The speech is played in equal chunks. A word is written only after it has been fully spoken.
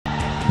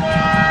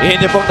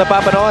Inyo pong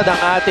napapanood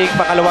ang ating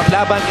pangalawang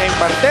laban ngayong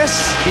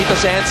Martes dito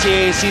sa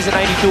NCAA Season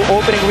 92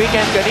 opening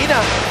weekend. Kanina,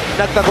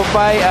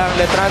 nagtagumpay ang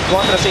Letran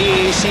kontra sa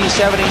AAC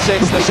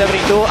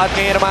 76-72 at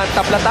ngayon naman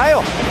tapla tayo.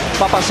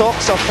 Papasok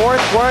sa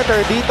fourth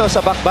quarter dito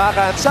sa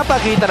bakbakan sa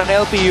pagitan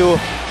ng LPU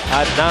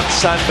at ng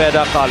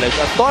Beda College.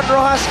 At Ton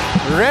Rojas,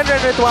 Renren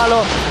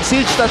Ritualo,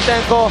 Siege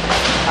Tantenko,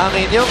 ang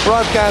inyong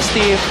broadcast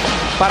team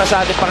para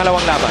sa ating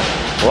pangalawang laban.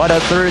 What a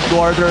third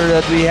quarter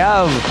that we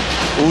have.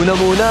 Una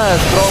muna,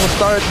 strong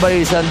start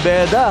by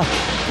Beda.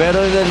 Pero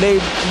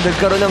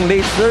nagkaroon ng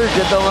late surge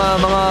itong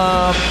mga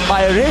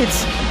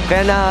Pirates.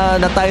 Kaya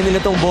natay nila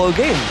itong ball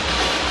game.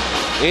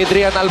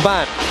 Adrian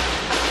Alban.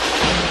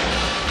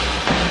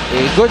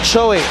 A good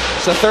showing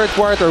sa third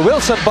quarter.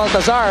 Wilson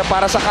Baltazar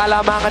para sa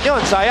kalamangan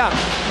yon. Sayang.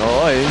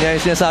 Oo, yun yung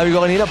sinasabi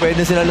ko kanina.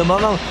 Pwede sila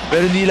lumamang.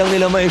 Pero hindi lang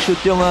nila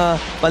ma-shoot yung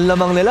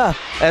panlamang nila.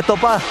 Eto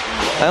pa,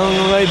 ang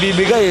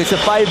ibibigay sa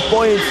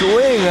 5-point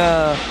swing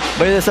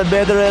by the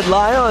Beda Red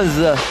Lions.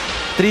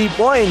 3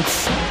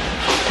 points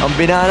ang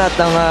binanat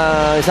ng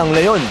isang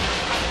leon.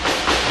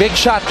 Big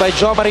shot by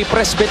Jomari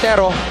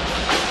Presbitero.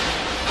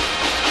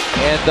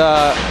 And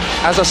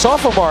as a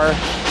sophomore,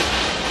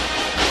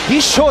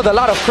 he showed a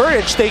lot of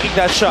courage taking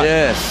that shot.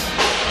 Yes.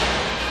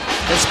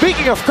 And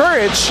speaking of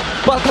courage,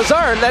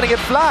 Baltazar letting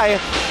it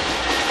fly.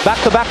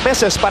 Back-to-back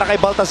misses para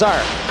kay Baltazar.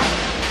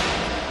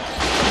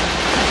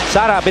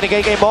 Sara,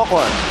 binigay kay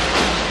Mocon.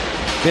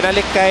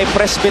 Binalik kay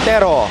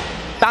Presbitero.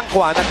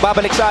 Tangkwa,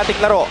 nagbabalik sa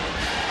ating laro.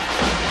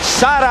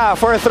 Sara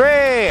for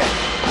 3.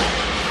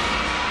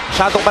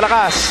 Masyadong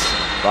malakas.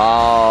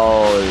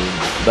 Foul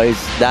by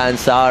Dan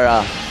Sara.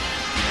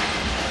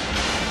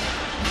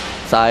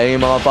 Sayang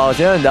yung mga fouls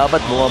yun. Dapat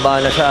bumaba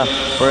na siya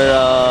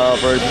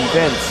for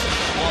defense.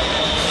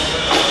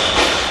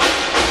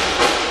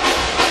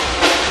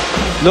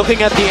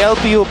 Looking at the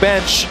LPU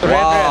bench.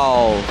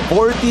 Wow,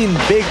 14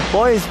 big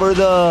points for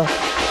the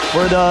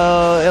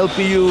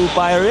LPU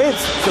Pirates.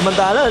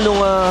 Samantala nung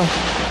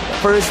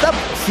first half,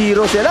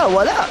 0 sila,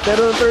 wala.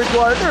 Pero nung third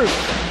quarter,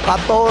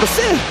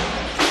 14.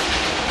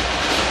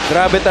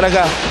 Grabe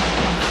talaga.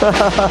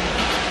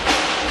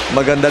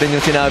 Maganda rin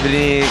yung sinabi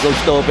ni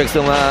Coach Topex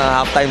nung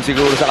halftime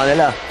siguro sa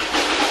kanila.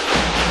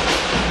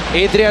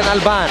 Adrian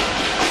Alban.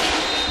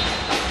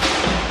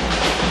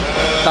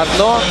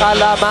 Tatlo ang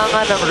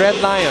kalamangan ng Red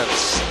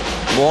Lions.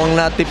 Mukhang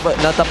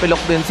natapilok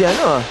din si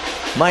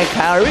Mike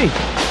Harry.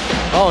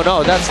 Oh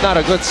no, that's not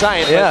a good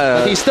sign.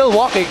 Yeah. But he's still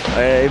walking.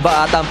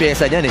 Iba ata ang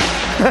pyesa niyan eh.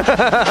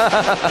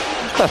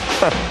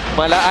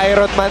 Mala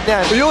Iron Man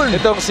yan. Yun.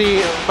 Itong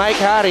si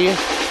Mike Harry.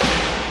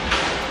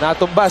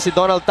 Natumba si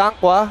Donald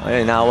Tangkwa.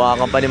 Ay,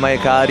 nahawakan pa ni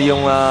Mike Harry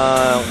yung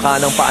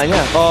kanang paa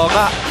niya. Oo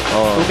nga.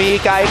 Oh.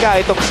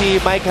 Umiika-ika itong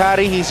si Mike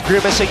Harry. He's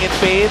grimacing in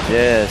pain.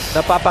 Yes.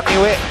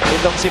 Napapakiwi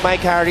itong si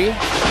Mike Harry.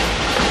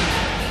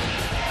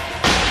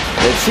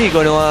 Let's see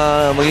kung ano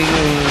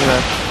magiging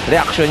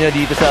reaction niya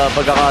dito sa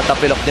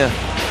pagkakatapilok niya.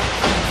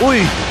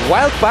 Uy!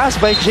 Wild pass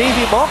by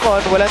JV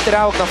Mocon. Walang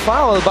tinawag na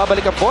foul.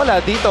 Babalik ang bola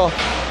dito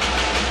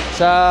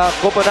sa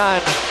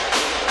kupunan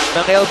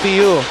ng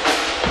LPU.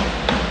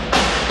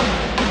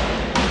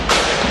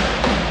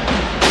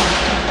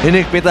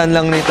 Hinigpitan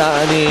lang ni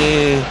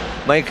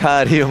Mike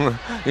Harry yung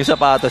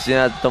sapatos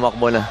niya at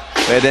tumakbo na.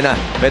 Pwede na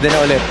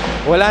ulit.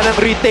 Wala nang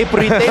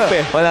retape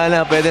eh. Wala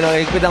na, pwede na.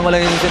 Higpitan ko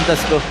lang yung sintas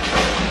ko.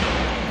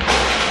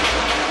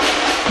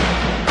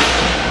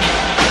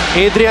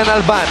 Adrian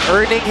Alban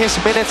earning his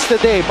minutes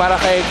today para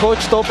kay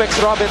Coach Topex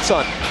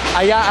Robinson.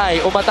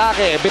 Ayaay,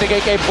 umatake, binigay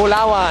kay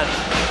Bulawan.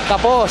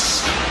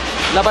 Tapos,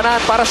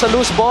 labanan para sa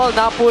loose ball,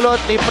 napulot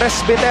ni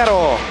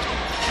Presbitero.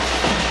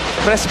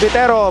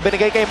 Presbitero,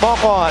 binigay kay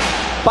Mocon.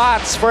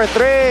 Pats for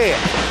 3.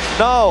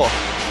 No.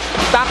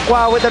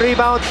 Tangkwa with the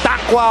rebound.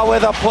 Tangkwa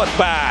with a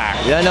putback.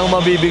 Yan ang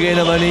mabibigay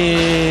naman ni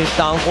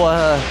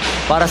Tangkwa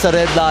para sa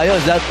Red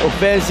Lions. That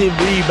offensive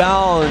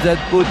rebound, that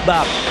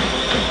putback.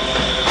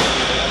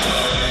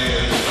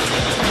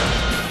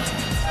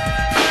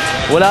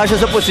 Wala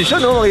siya sa posisyon,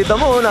 no? Makita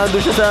mo,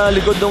 nandun siya sa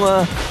likod ng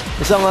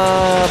isang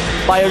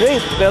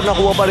Pirate, pero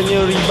nakuha pa rin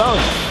niya yung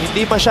rebound.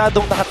 Hindi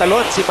masyadong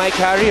nakatalon si Mike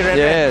Harry.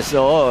 Yes,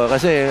 oo.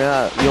 Kasi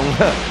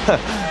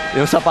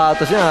yung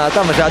sapatos niya,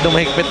 masyadong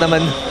mahigpit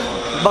naman.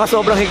 Baka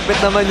sobrang higpit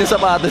naman yung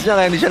sapatos niya,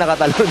 kaya hindi siya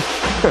nakatalon.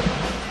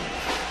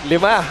 5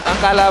 ang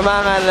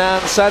kalamangan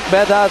ng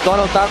Beda.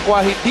 Donald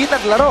Tangkwa hindi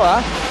naglaro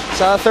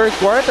sa third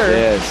quarter.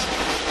 Yes.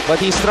 But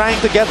he's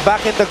trying to get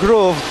back in the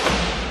groove.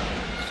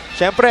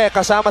 Siyempre,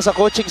 kasama sa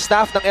coaching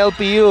staff ng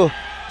LPU,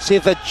 si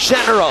The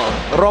General,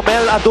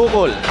 Romel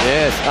Adugol.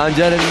 Yes,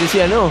 andyan rin si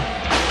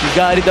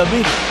Gary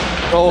David.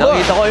 Oo.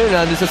 Nakita ko yun,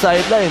 nandun sa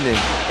sideline eh.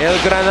 El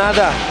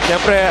Granada.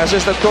 Siyempre,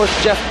 assistant coach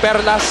Jeff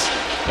Perlas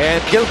and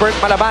Gilbert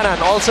Malabanan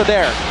also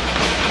there.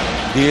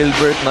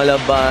 Gilbert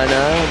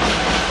Malabanan.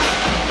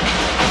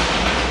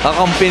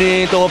 Kakampi ni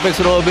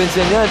Topex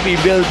Robinson yan.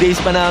 PBL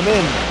days pa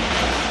namin.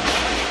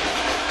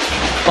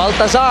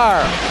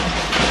 Baltazar.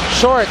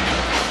 Short.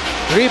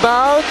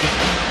 Rebound.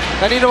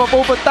 Kanino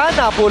mapupunta?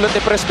 Napulot ni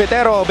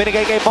Presbitero.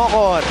 Binigay kay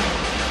Mocon.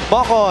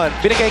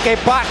 Binigay kay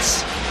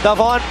Pats.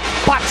 Davon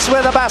Potts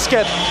with a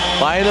basket.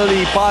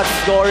 Finally, Potts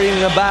scoring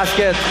a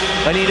basket.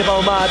 Kanina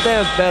pa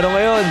umaattempt, pero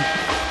ngayon,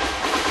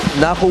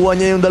 nakuha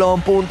niya yung 2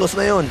 puntos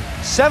na yun.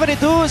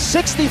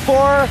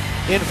 72-64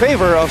 in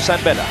favor of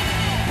San Beda.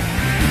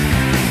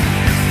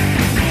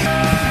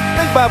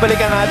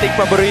 Nagbabalik ang ating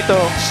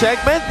paboritong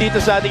segment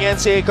dito sa ating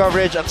NCAA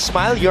coverage, ang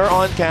Smile You're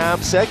On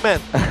Cam segment.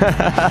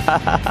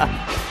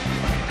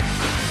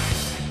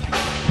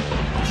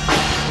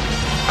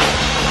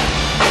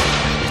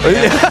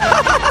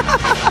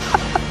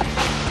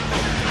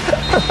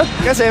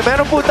 Kasi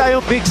meron po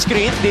tayong big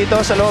screen dito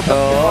sa loob ng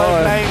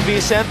Filoil Flying V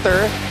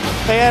Center.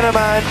 Kaya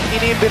naman,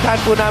 iniimbitahan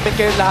po namin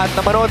kayo lahat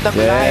na manood ng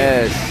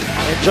live.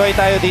 Enjoy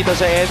tayo dito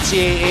sa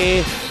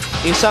NCAA.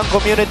 Isang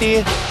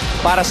community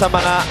para sa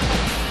mga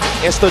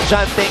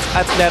estudyanteng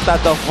atleta,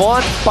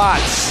 Davon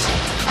Potts.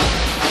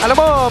 Alam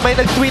mo, may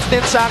nag-tweet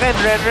din sa akin,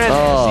 Renren,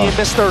 si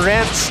Mr.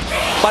 Renz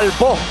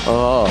Balbo.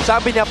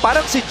 Sabi niya,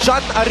 parang si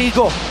John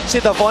Arrigo,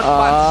 si Davon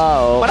Potts.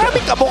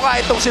 Maraming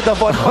kamukha itong si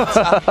Davon Potts.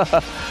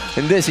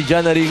 Hindi, si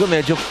John Arrigo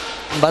medyo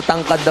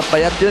batangkad na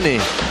payat yun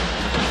eh.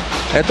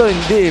 Ito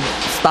hindi,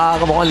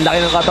 mukhang laki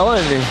ng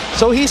katawan eh.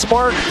 So he's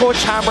more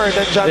Coach Hammer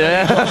than John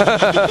Arrigo.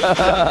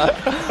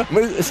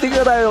 Stick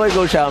na tayo kay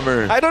Coach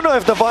Hammer. I don't know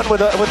if Davon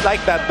would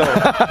like that though.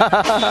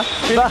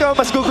 Feeling ko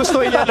mas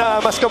gugustuhin niya na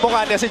mas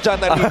kamukha niya si John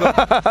Arrigo.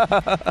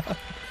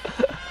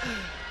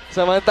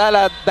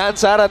 Samantala, Dan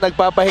Sara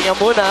nagpapahinga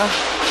muna.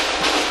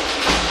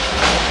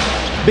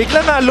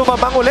 Bigla na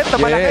lumabang ulit na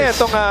malaki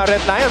itong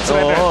Red Lions.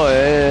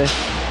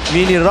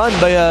 Mini run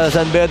by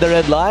San Beda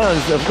Red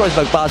Lions. Of course,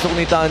 pagpasok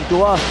ni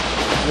Tantua,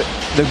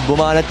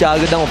 nagbumanat siya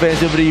agad ng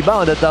offensive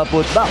rebound at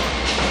putback.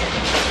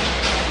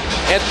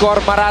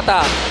 Edgar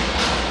Marata.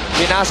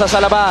 Pinasa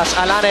sa labas.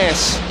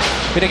 Alanes.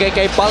 Pinigay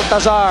kay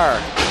Baltazar.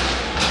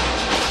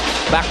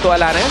 Back to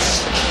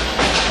Alanes.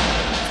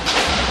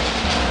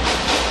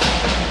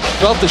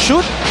 12 to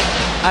shoot.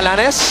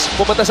 Alanes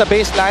pumunta sa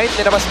baseline.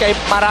 Tinabas kay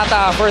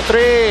Marata for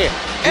 3.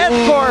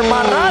 Edgar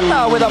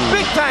Marata with a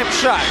big-time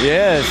shot.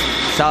 Yes.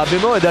 Sabi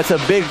mo, that's a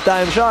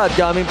big-time shot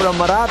coming from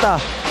Marata.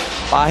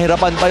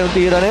 Pahirapan pa yung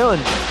tira na yun.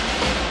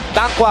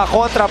 Tangwa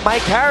kontra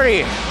Mike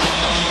Harry.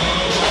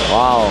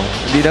 Wow.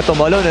 Hindi na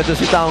tumalon. Ito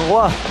si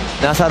Tangwa.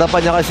 Nasa harapan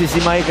niya kasi si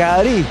Mike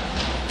Harry.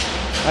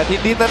 At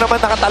hindi na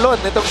naman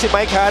nakatalon itong si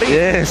Mike Harry.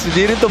 Yes.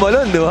 Hindi rin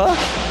tumalon, di ba?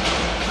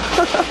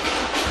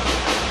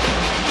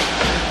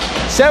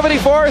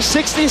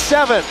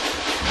 74-67.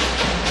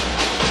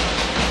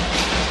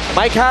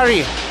 Mike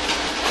Harry.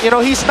 You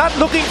know, he's not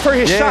looking for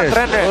his shot,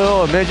 Renren.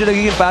 Medyo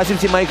nagiging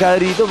passive si Mike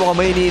Harry dito. Mukhang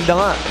may iniinda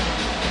nga.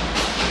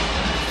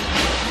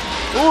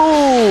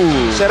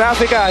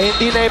 Serafica,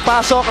 hindi na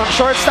ipasok ang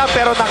shortstop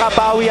pero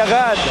nakabawi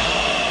agad.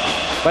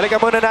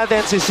 Balikan muna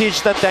natin si Siege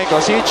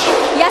Tantenko. Siege?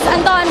 Yes,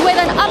 Anton, with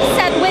an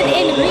upset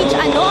within reach,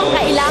 ano ang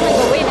kailangan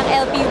gawin ng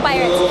LPU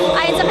Pirates?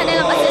 Ayon sa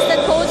kanilang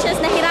assistant coaches,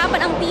 nahirapan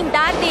ang team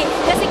dati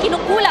kasi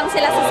kinukulang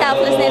sila sa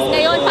selflessness.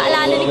 Ngayon,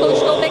 paalala ni Coach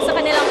Topek sa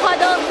kanilang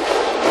huddle,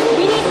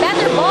 we need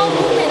better ball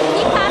movement.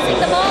 Keep passing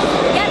the ball,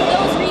 get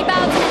those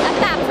rebounds, and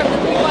attack from the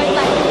three-point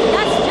line.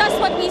 That's just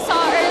what we saw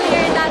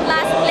earlier in that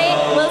last play.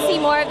 We'll see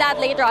more of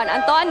that later on.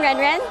 Anton,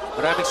 Renren?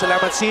 Maraming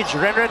salamat, Siege.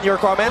 Renren, your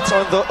comments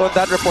on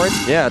that report?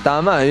 Yeah,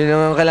 tama. Yun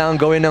ang kailangan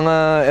gawin ng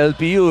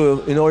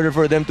LPU in order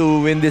for them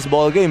to win this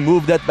ball game.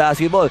 Move that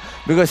basketball.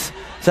 Because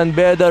San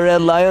Beda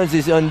Red Lions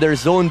is on their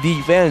zone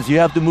defense. You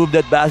have to move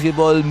that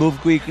basketball,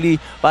 move quickly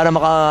para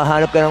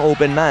makahanap ka ng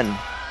open man.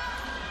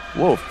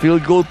 Whoa,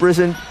 field goals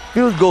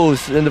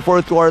in the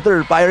fourth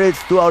quarter. Pirates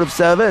 2 out of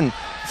 7.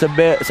 Sa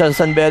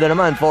San Beda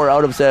naman 4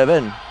 out of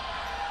 7.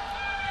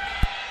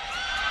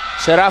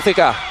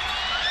 Serafica.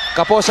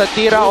 Kapos at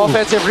tira,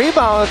 offensive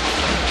rebound.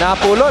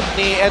 Napulot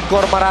ni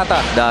Edgar Marata.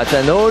 That's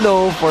a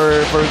no-no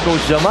for Coach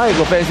Jamaica.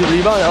 Offensive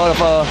rebound out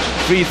of a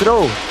free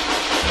throw.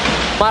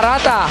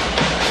 Marata.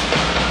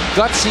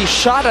 Gutsy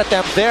shot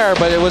attempt there,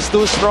 but it was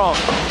too strong.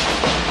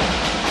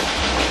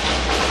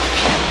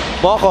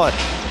 Bocon.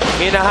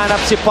 Hinahanap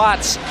si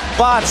Potts.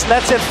 Potts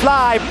lets it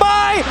fly.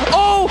 My!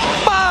 Oh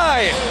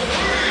my!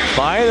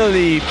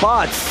 Finally,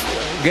 Potts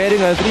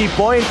getting a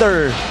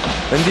three-pointer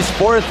in this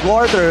fourth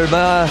quarter.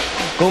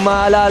 Kung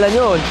maalala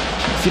nyo,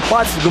 si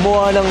Potts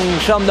gumawa ng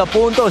 9 na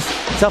puntos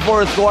sa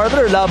fourth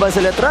quarter laban sa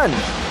Letran.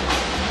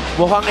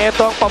 Mukhang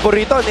ito ang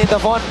paborito ni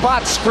Davon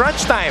Potts.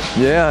 Crunch time.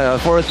 Yeah,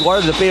 fourth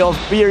quarter, the payoff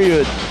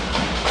period.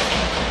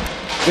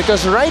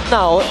 Because right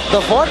now,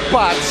 Davon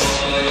Potts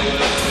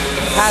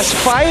has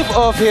 5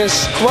 of his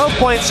 12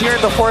 points here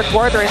in the fourth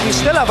quarter and he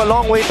still have a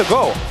long way to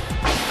go.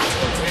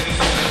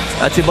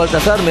 At si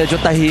Baltazar medyo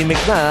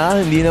tahimik na,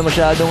 hindi na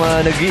masyadong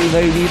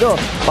nag-iingay dito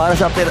para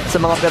sa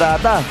mga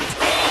pirata.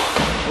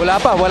 Wala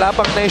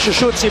pang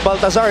na-shoot si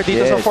Baltazar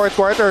dito sa fourth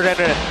quarter.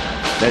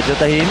 Medyo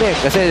tahimik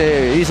kasi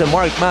he's a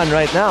marked man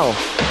right now.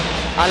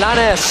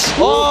 Alanes.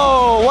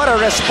 Oh, what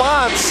a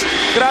response.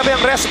 Grabe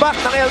ang rest back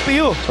ng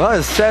LPU.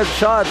 Set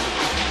shot.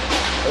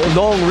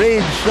 Long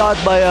range shot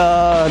by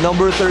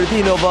number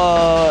 13 of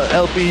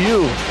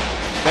LPU.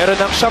 Meron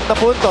ng 9 na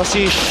punto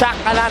si Shaq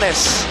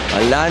Alanes.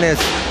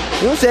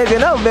 Yung second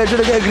half, medyo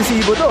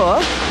nag-agresibo to,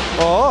 ha?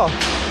 Oo.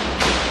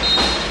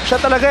 Siya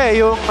talaga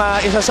yung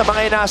isa sa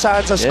mga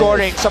inaasahan sa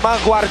scoring. Sa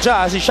mga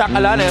gwardya, si Shaq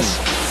Alanes.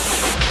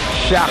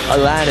 Shaq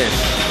Alanes.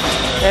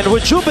 And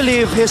would you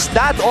believe his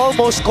dad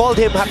almost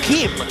called him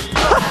Hakim?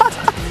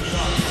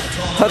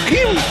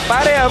 Hakim?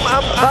 Pare,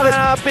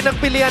 ang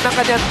pinagpilian ng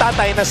kanyang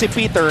tatay na si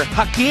Peter,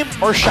 Hakim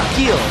or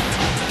Shaquille.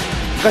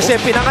 Kasi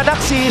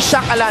pinanganak si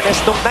Shaq Alanes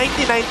noong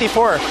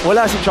 1994.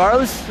 Wala si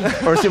Charles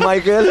or si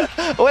Michael?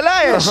 Wala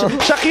eh.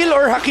 Shaquille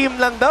or Hakim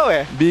lang daw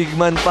eh. Big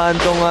man pa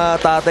itong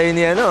tatay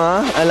ni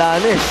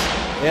Alanes.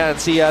 Yan,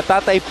 si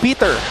tatay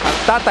Peter, ang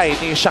tatay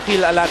ni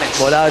Shaquille Alanes.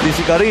 Wala din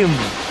si Karim.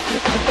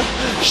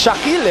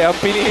 Shaquille ang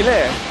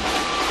pinili.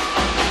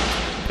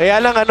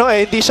 Kaya lang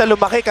hindi siya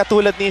lumaki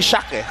katulad ni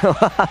Shaq eh.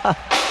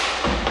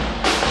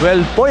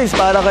 12 points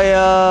para kay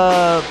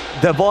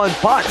Devon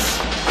Potts.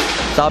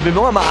 Sabi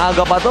mo nga,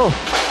 maaga pa to.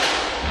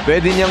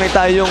 Pwede niyang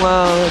itay yung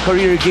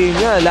career game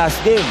niya, last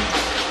game.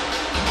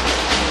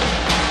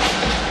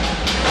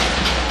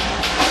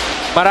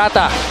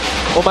 Marata,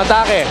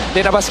 umatake.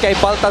 Tinabas kay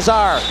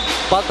Baltazar.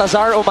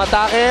 Baltazar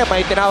umatake,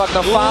 may tinawag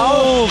ng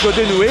foul. Oh,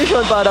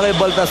 continuation para kay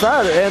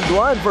Baltazar. And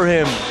one for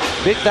him.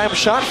 Big time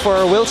shot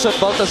for Wilson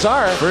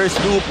Baltazar.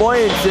 First 2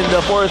 points in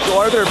the fourth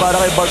quarter para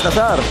kay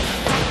Baltazar.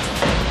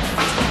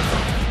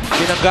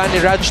 Binangga ni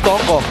Raj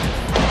Tonko.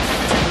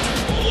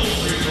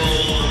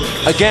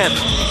 Again,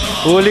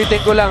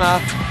 ulitin ko lang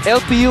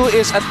LPU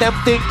is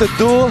attempting to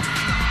do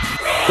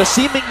the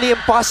seemingly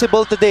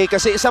impossible today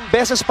kasi isang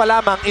beses pa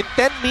lamang in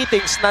 10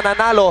 meetings na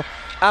nanalo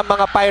ang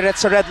mga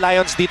Pirates sa Red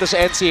Lions dito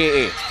sa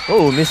NCAA.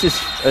 Oh, misses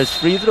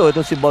free throw.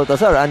 Ito si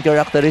Baltazar,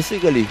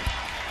 uncharacteristically.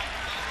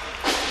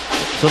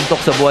 Suntok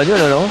sa buwan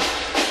yun, ano?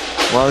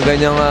 Mga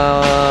ganyang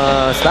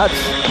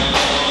stats.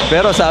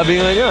 Pero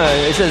sabi nga niya,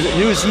 it's a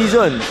new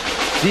season.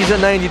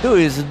 Season 92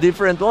 is a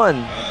different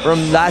one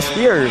from last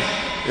year.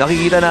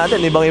 Nakikita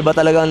natin, ibang-iba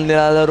talagang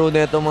nilalaro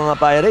na itong mga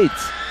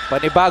Pirates.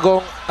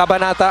 Panibagong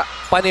kabanata,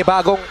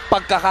 panibagong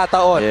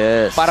pagkakataon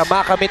para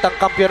makamit ang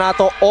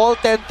kampyonato. All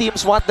 10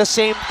 teams want the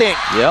same thing.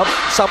 Yep.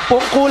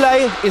 10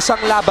 kulay,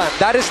 isang laban.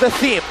 That is the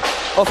theme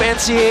of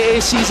NCAA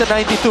Season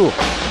 92.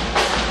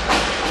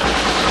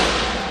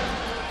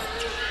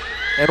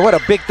 And what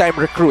a big-time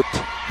recruit.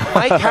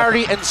 Mike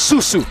Harry and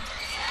Susu.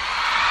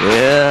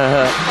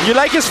 Yeah. You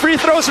like his free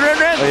throws,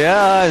 Renren?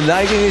 Yeah,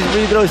 liking his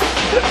free throws.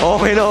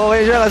 Okay na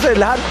okay siya kasi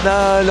lahat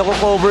na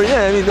nakocover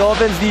niya. I mean,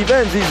 offense,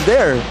 defense, he's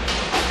there.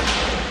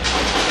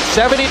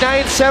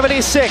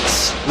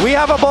 79-76. We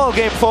have a ball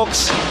game,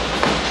 folks.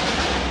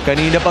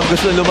 Kanina pang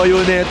gusto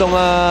lumayo na itong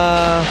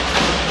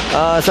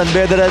San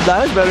Beda Red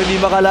Lions pero hindi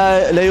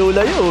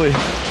makalayo-layo eh.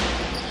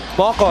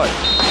 Bokon,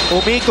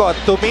 umikot,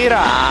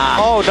 tumira.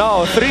 Oh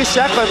no,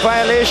 3-second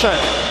violation.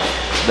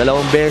 2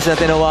 beses na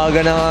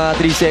tinawagan ng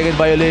 3-second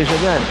violation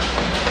yan.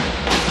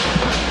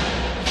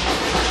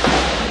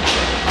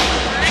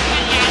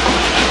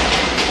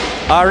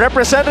 A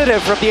representative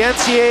from the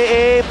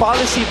NCAA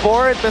Policy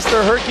Board,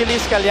 Mr.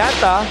 Hercules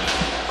Calyanta.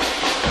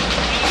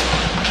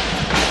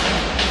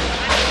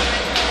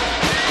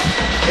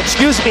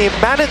 Excuse me,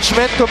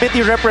 Management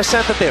Committee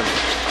representative,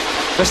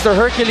 Mr.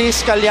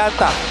 Hercules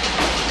Calyanta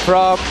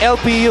from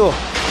LPU.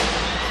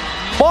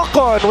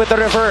 Bokon with the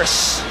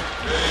reverse.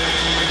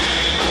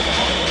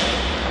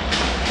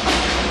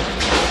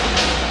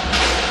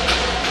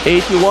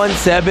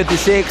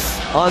 (81-76)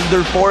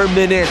 under 4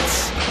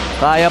 minutes.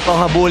 Kaya pang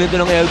habulin ito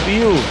ng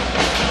LPU.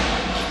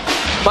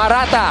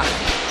 Marata.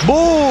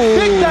 Boom!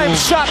 Big time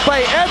shot by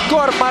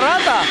Edgar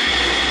Marata.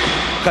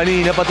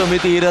 Kanina pa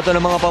tumitira ito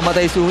ng mga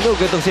pamatay sunog.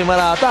 Itong si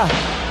Marata.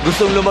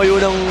 Gustong lumayo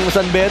ng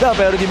San Beda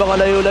pero di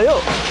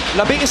makalayo-layo.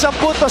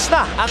 11 puntos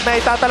na ang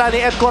naitatala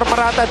ni Edgar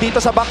Marata dito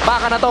sa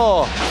bakbakan na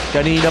to.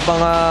 Kanina pang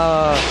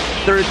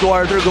third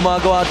quarter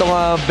gumagawa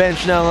itong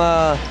bench ng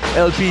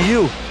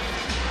LPU.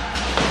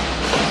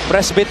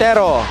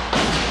 Presbitero.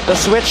 The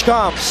switch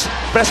comes.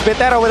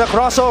 Presbitero with a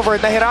crossover.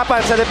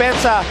 Nahirapan sa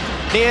depensa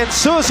ni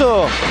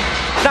Ensusu.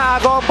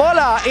 Naago ang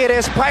bola. It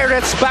is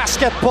Pirates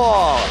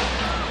basketball.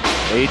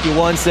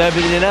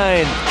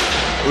 81-79.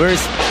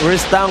 Where's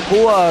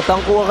Tangkua?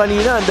 Tangkua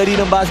kanina. Ang dali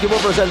ng basketball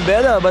for San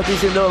Beda but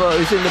he's in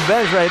the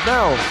bench right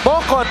now.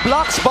 Bokon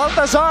blocks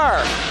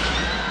Baltazar.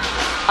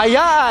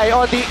 Ayay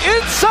on the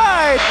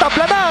inside.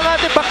 Tabla na ang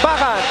ating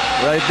bakbakan.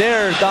 Right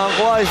there.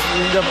 Tangkua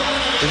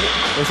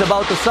is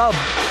about to sub.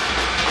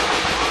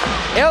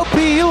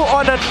 LPU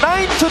on a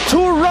 9-2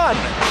 run.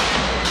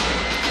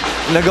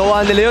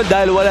 Nagawa nila yun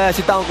dahil wala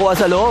si Tangkua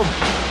sa loob.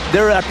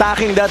 They're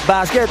attacking that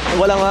basket.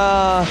 Walang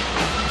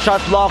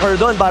shot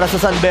blocker doon para sa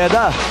San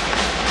Beda.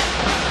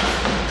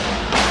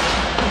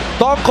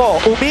 Tonko,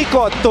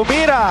 umikot,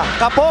 tumira,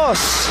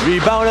 kapos.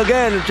 Rebound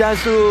again.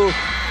 Chance to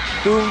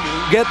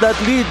get that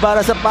lead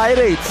para sa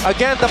Pirates.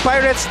 Again, the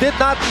Pirates did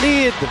not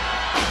lead.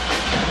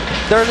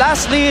 Their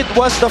last lead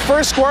was the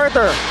first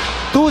quarter.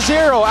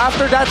 2-0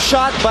 after that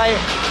shot by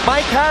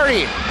Mike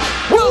Harry.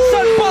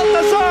 Wilson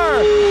Baltazar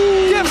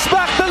gives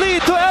back the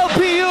lead to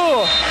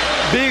LPU.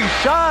 Big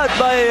shot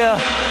by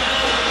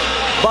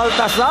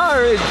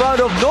Baltazar in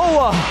front of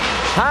Noah.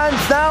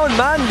 Hands down,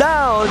 man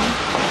down.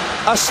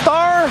 A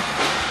star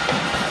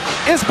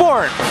is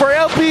born for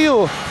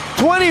LPU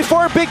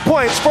 24 big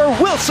points for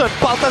Wilson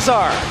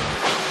Baltazar.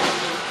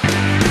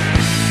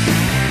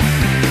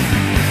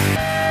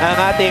 Ang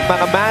ating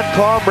mga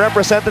ManCom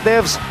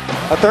representatives,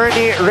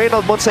 Attorney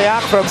Reynold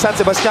Monsayac from San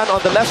Sebastian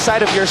on the left side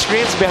of your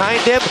screens.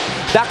 Behind him,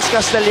 Dax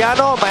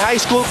Castellano, my high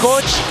school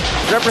coach,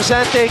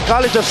 representing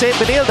College of St.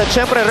 Benilde, at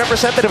syempre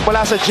representative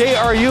mula sa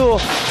JRU,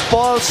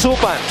 Paul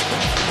Supan.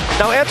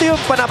 Now, ito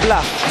yung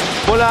panabla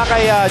mula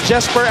kay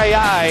Jesper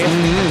Ayaay.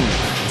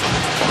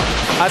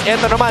 At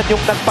ito naman yung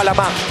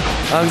nagpalamang.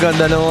 Ang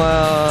ganda ng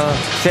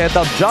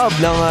setup job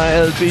ng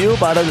LPU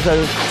para sa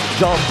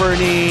jumper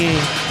ni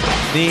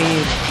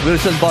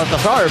Wilson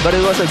Baltazar, but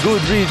it was a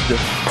good read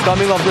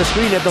coming off the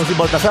screen itong si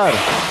Baltazar.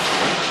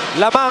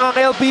 Lamang ang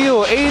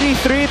LPU,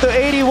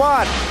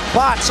 83-81.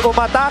 Pats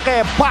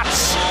umatake,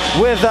 Pats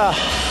with a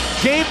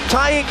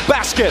game-tying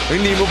basket.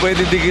 Hindi mo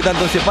pwede dikitan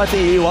itong si Pats,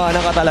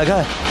 iiwanan ka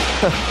talaga.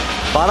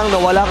 Parang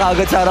nawala ka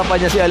agad sa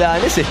harapan niya si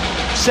Alanis eh.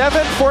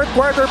 7 fourth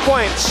quarter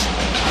points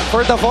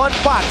for Davon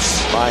Pats.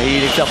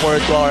 Mahilig sa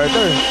fourth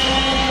quarter.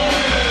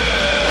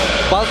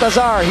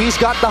 Baltazar, he's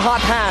got the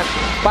hot hand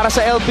para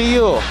sa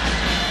LPU.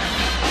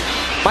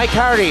 Mike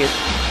Harry,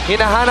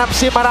 hinahanap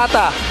si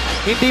Marata,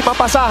 hindi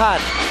mapasahan.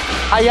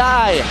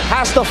 Ayaay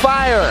has to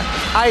fire.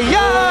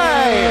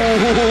 Ayaay!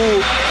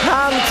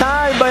 Hang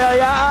time by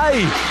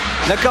Ayaay.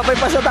 Nagkapay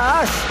pa sa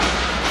taas.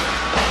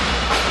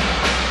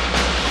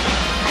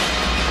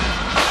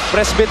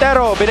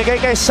 Presbitero, binigay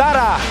kay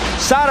Sara.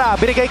 Sara,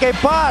 binigay kay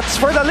Pats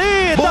for the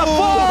lead.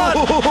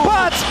 Davon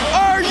Pats,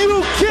 are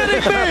you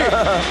kidding me?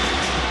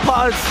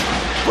 Pats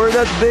for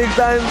that big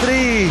time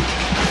three.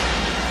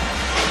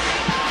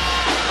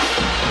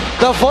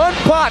 Davon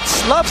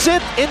Pats loves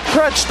it in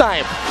crunch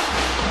time.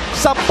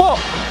 10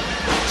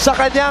 sa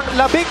kanyang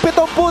 17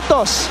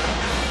 puntos.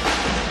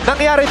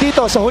 Nangyari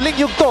dito sa huling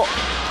yugto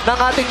ng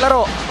ating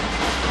laro.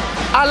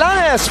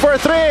 Alanes for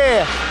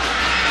 3.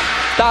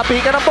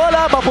 Tapingan ng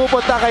bola,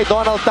 mapupunta kay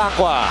Donald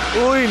Tangwa.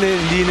 Uy,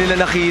 hindi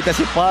nila nakita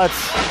si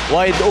Pats.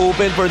 Wide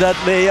open for that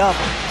layup.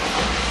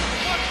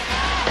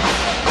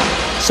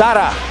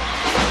 Sara,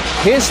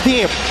 his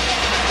team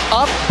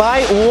up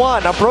by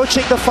 1,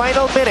 approaching the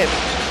final minute.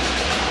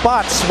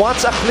 Pats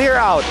wants a clear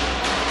out.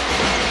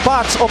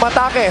 Pats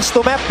umatake,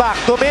 stumep back,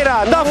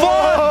 tumira.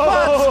 Davon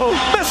Pats,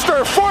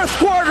 Mr. Fourth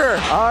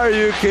Quarter. Are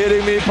you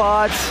kidding me,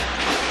 Pats?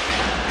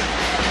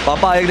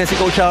 Papayag na si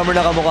Coach Hammer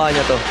na kamukha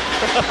niya to.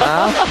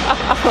 Ha?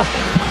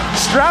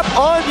 Strap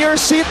on your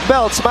seat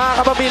belts,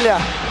 mga kapamilya.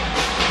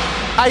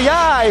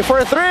 Ayaay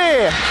for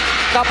 3.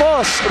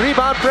 Tapos,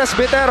 rebound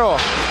Presbitero.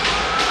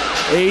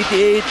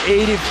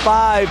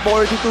 88-85,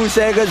 42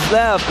 seconds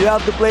left. You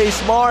have to play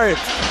smart.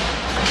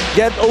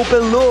 Get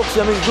open looks,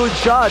 good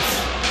shots.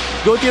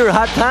 Go to your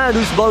hot hand,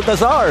 who's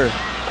Baltazar.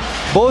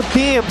 Both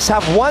teams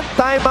have 1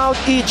 timeout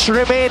each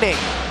remaining.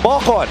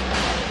 Bokon.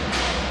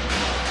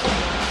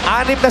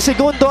 6 na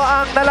segundo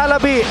ang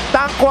nalalabi.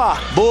 Tangwa.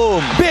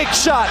 Boom. Big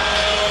shot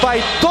by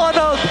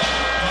Donald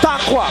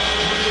Tangwa.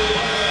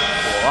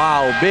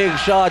 Wow, big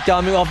shot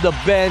coming off the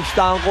bench.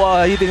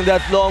 Tangwa hitting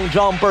that long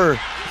jumper.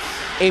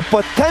 A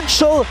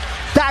potential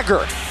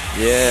dagger.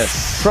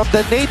 Yes. From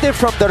the native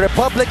from the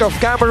Republic of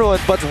Cameroon.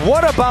 But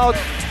what about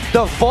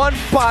Davon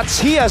Pats?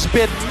 He has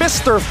been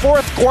Mr.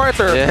 Fourth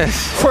Quarter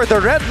for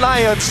the Red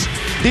Lions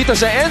dito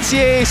sa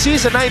NCAA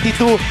Season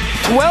 92.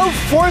 12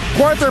 fourth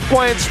quarter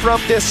points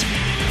from this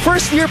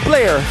first-year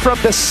player from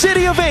the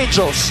City of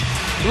Angels,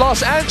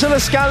 Los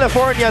Angeles,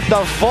 California,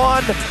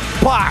 Davon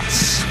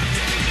Pats.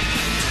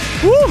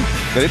 Woo!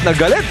 Galit na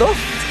galit, oh.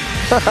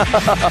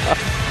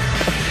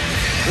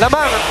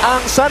 Lamang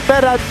ang San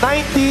Beda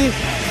 90-85.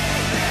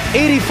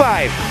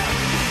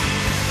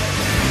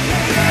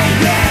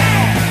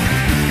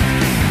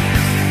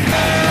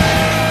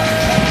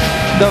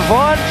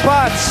 Davon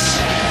Pats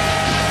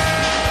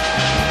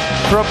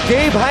from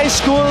Gabe High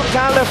School,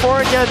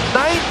 California,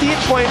 19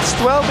 points,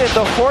 12 in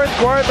the fourth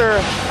quarter.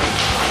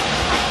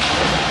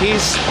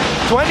 He's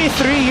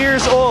 23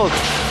 years old,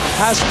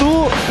 has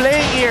 2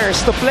 playing years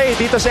to play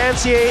dito sa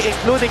NCAA,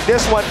 including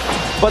this one.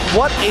 But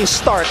what a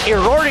start, a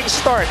roaring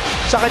start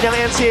sa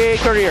kanyang NCAA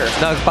career.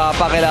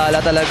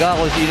 Nagpapakilala talaga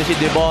kung sino si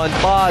Davon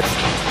Pats.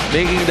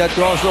 Making that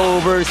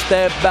crossover,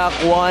 step back,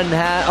 one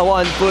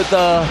foot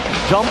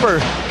jumper.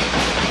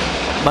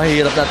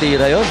 Mahirap na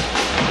tira yun.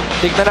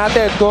 Tignan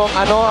natin kung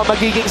ano ang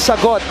magiging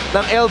sagot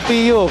ng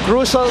LPU.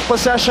 Crucial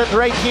possession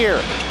right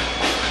here.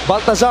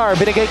 Baltazar,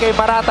 binigay kay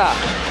Marata.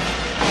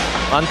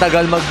 Ang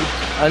tagal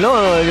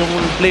yung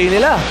play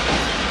nila.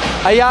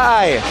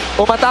 Ayaay,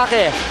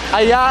 umatake.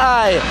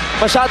 Ayaay,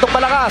 masyadong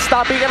malakas.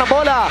 Tapping ng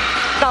bola.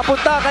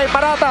 Napunta kay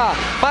Marata.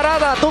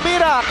 Marata,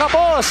 tumira,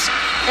 kapos.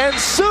 And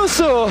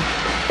Susu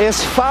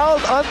is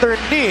fouled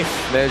underneath.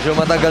 Medyo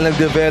matagal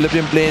nag-develop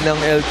yung play ng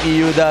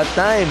LPU that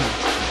time.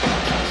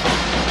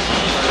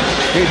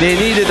 They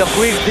needed a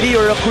quick 3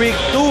 or a quick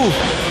 2.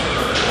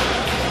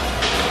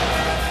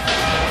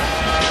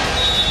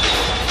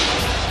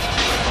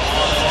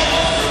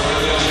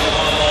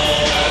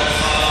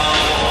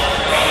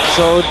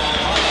 So,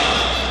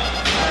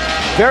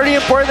 very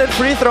important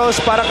free throws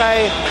para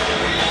kay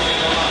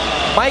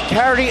Mike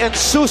Harry and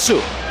Susu.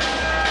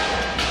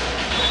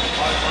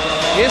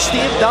 His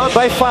team down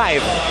by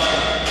 5.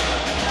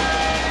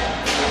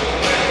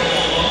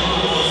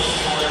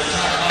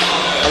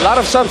 A lot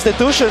of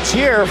substitutions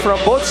here from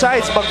both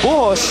sides.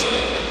 Magbuhos.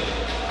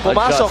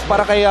 Pumasok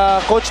para kay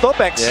Coach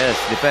Topex. Yes,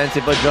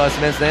 defensive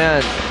adjustments na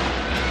yan.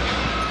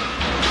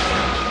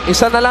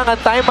 Isa na lang ang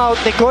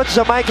timeout ni Coach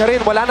Jamaica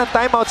rin. Wala nang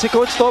timeout si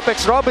Coach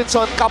Topex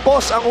Robinson.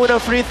 Kapos ang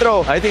unang free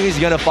throw. I think he's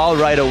gonna foul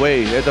right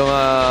away. Itong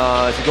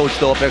si Coach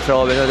Topex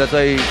Robinson. That's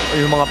why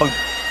yung mga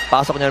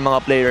pagpasok niya ng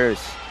mga players.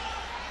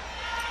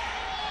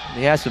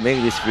 He has to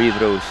make these free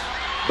throws.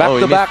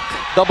 Back-to-back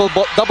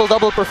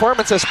double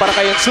performances para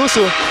kay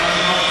Susu.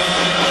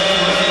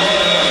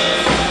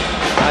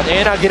 At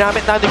ayun na,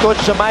 ginamit na ni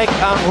Coach Jamaica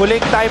ang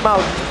huling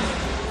timeout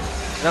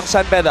ng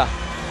San Beda.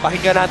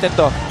 Pakinggan natin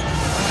to.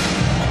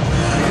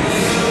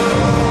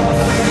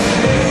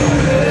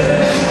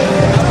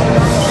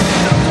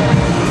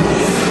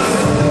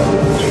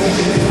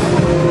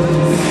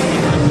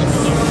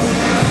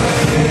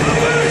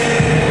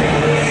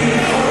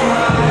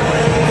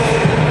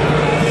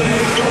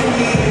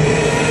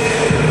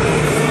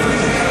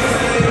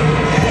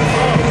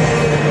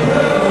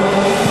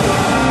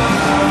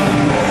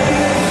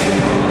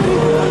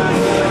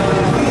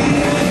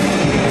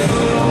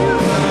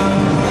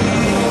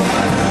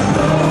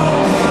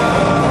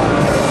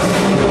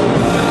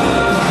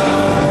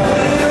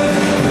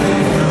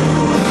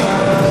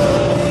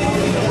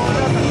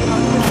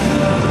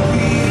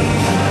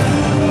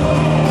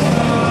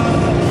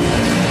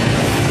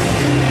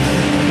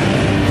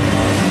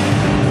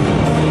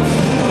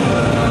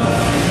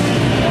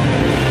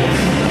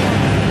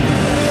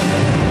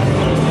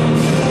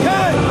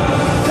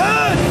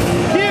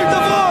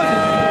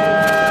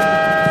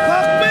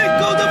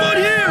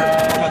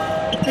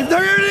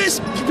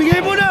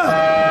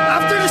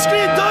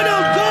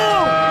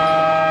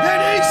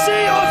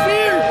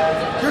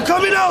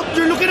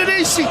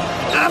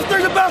 After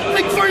the back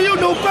flick for you,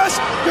 no pass,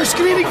 you're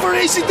screening for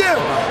AC there.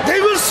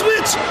 They will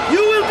switch.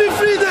 You will be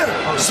free there.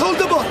 Just hold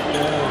the ball.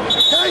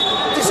 Okay?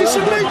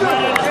 Decision maker.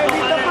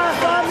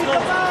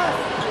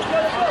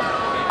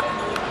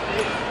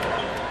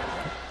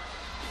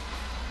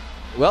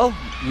 Well,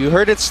 you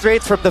heard it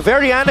straight from the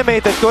very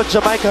animated Coach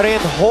Jamaica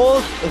rin.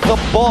 Hold the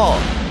ball.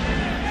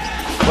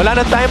 Wala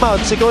nang timeout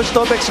si Coach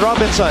Topex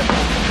Robinson.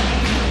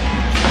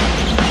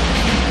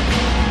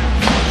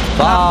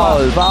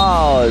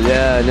 Foul.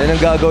 Yan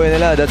ang gagawin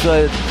nila. That's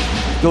why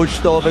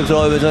Coach Topex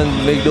Robinson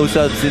make those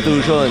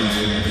substitutions.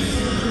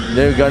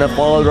 They're gonna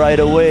fall right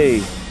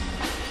away.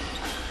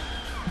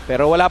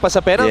 Pero wala pa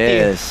sa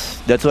penalty. Yes.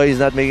 That's why he's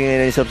not making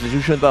any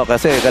substitution pa.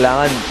 Kasi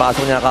kailangan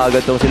pasok niya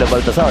kaagad tong sila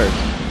Baltasar.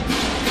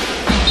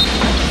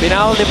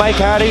 Pinaul ni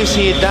Mike Harry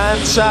si Dan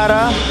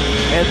Sara.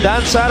 And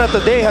Dan Sara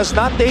today has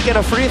not taken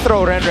a free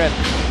throw, Renren.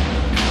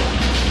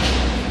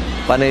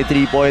 Panay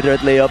 3-pointer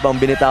at layup ang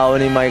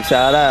binitawan ni Mike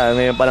Sara.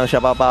 Ngayon pa lang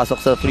siya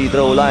papasok sa free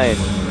throw line.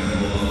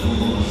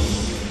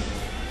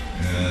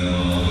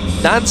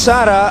 Dan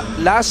Sara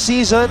last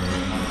season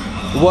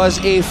was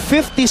a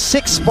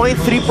 56.3%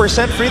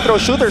 free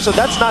throw shooter, so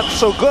that's not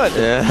so good.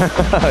 Yeah,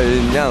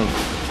 yun yan.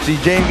 Si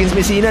Jenkins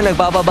Messina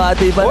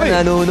nagpapabati pa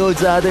na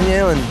nanonood sa atin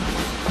ngayon.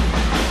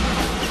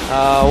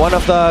 One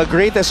of the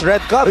greatest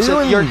Red Cubs,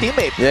 your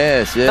teammate.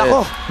 Yes.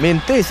 Nako.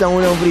 Mintis ang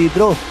unang free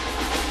throw.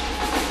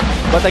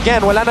 But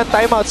again, wala nang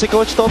timeout si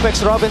Coach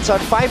Topex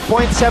Robinson.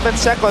 5.7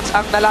 seconds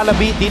ang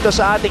nalalabi dito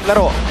sa ating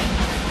laro.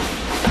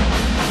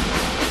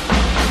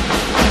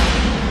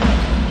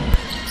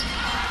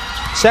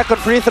 Second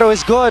free throw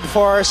is good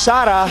for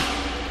Sara.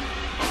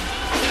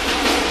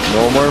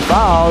 No more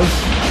fouls.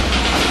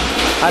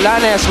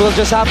 Alanes will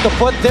just have to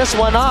put this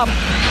one up.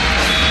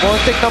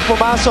 Muntik na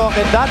pumasok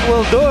and that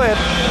will do it.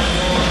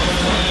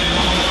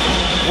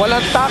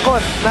 Walang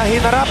takot na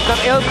hinarap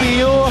ng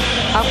LPU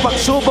ang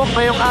pagsubok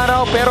ngayong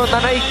araw pero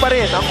nanaig pa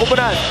rin ang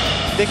kubunan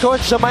ni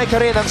Coach Jamaica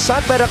rin ng San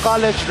Beda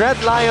College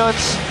Red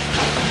Lions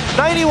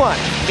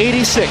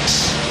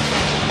 91-86.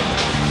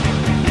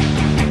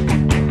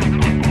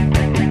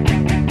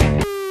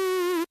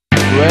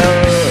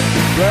 Well,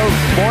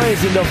 12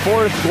 points in the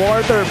fourth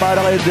quarter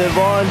para kay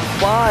Devon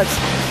Potts.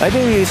 I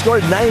think he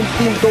scored 19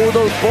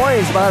 total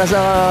points para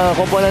sa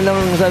koponan ng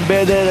San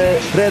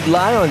Beda Red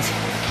Lions.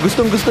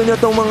 Gustong-gusto niya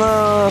itong mga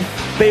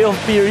payoff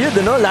period,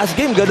 ano? Last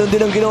game, ganun din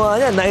ang ginawa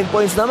niya. 9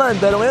 points naman,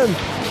 pero ngayon,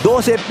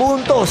 12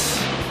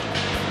 puntos.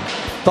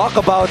 Talk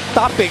about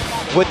topping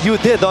what you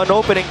did on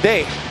opening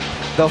day.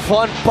 The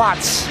Von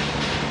Potts,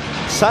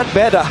 San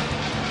Beda,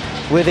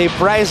 with a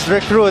prized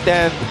recruit,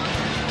 and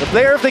the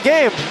player of the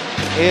game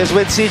is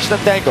with Siege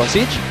Nantengo.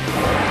 Siege?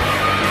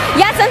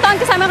 Yes, Anton,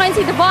 kasama ko yun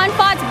si Devon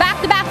Potts.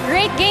 Back-to-back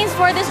great games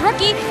for this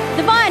rookie.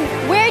 Devon,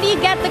 where do you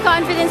get the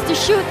confidence to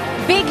shoot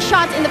big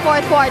shots in the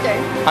fourth quarter?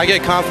 I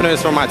get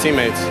confidence from my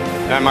teammates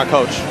and my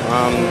coach.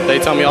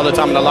 They tell me all the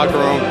time in the locker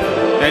room.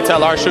 They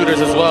tell our shooters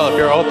as well, if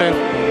you're open,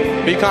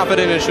 be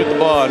confident and shoot the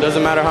ball. It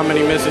doesn't matter how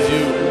many misses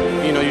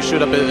you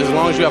shoot up, as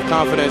long as you have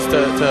confidence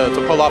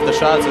to pull off the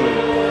shots and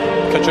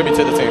contribute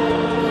to the team.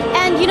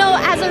 And you know,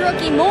 as a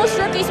rookie, most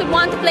rookies would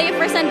want to play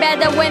for San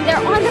Beda when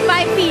they're on the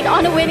 5 feet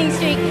on a winning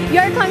streak.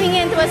 You're coming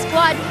into a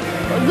squad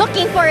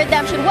looking for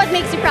redemption. What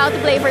makes you proud to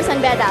play for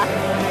San Beda?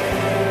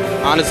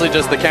 Honestly,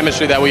 just the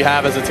chemistry that we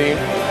have as a team,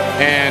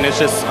 and it's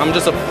just I'm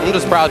just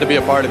proud to be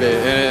a part of it,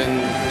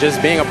 and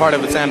just being a part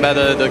of the San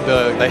Beda,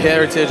 the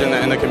heritage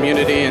and the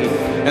community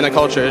and the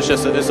culture. It's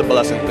a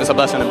blessing. It's a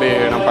blessing to be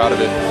here, and I'm proud of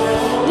it.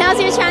 Now's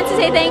your chance to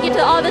say thank you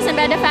to all the San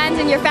Beda fans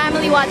and your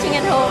family watching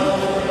at home.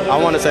 I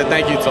want to say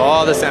thank you to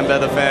all the San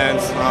Beda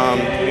fans.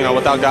 You know,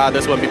 without God,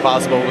 this wouldn't be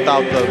possible.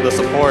 Without the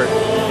support,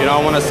 you know,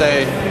 I want to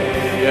say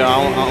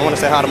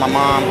hi to my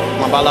mom,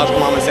 my biological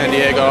mom in San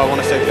Diego. I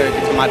want to say thank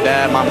you to my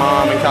dad, my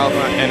mom in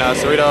California, in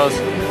Cerritos.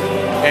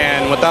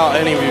 And without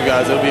any of you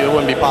guys, it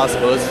wouldn't be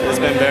possible.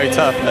 It's been very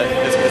tough, but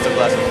it's a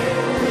blessing.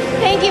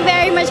 Thank you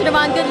very much,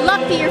 Devon. Good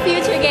luck to your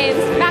future games.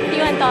 Back to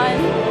you, Anton.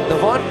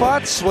 Devon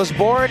Potts was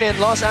born in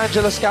Los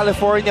Angeles,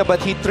 California,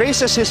 but he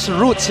traces his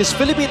roots, his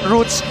Philippine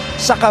roots,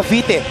 sa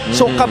Cavite.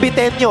 So,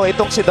 Caviteño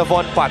itong si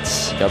Devon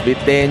Potts.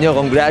 Caviteño,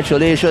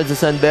 congratulations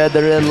sa San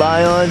Beda Red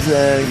Lions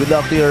and good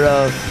luck to your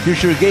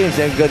future games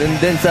and ganun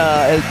din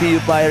sa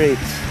LPU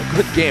Pirates.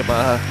 Good game.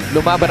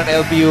 Lumaban ng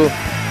LPU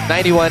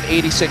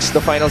 91-86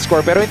 the final score.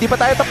 Pero hindi pa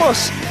tayo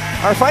tapos.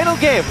 Our final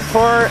game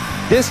for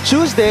this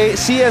Tuesday,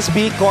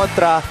 CSB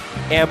kontra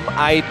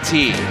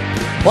MIT.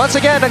 Once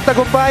again,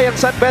 nagtagumpay ang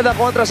San Beda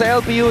kontra sa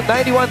LPU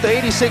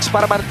 91-86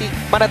 para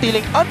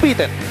manatiling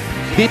unbeaten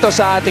dito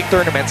sa ating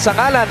tournament. Sa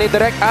ngalan ni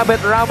Direk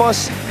Abet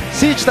Ramos,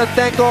 Siege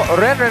Tantenko,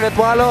 Ren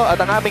Renetwalo at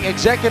ang aming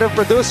executive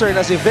producer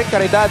na si Vic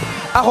Caridad,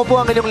 ako po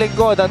ang inyong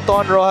lingkod,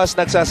 Anton Rojas,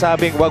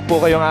 nagsasabing huwag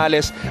po kayong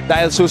alis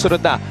dahil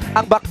susunod na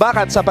ang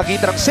bakbakan sa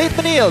pagitan ng St.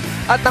 Benilde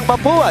at ng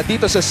Papua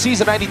dito sa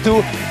Season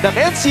 92 ng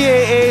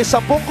NCAA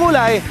 10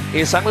 kulay,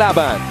 isang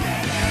laban.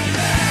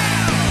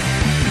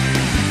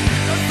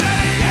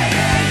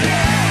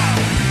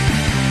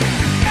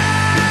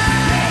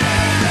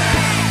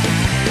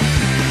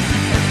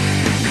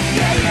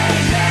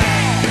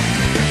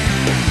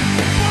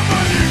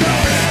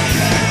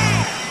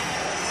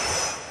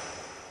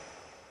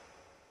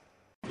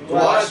 To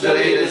watch the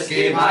latest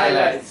game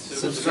highlights,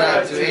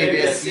 subscribe to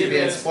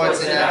ABS-CBN Sports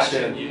in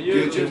Action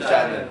YouTube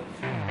channel.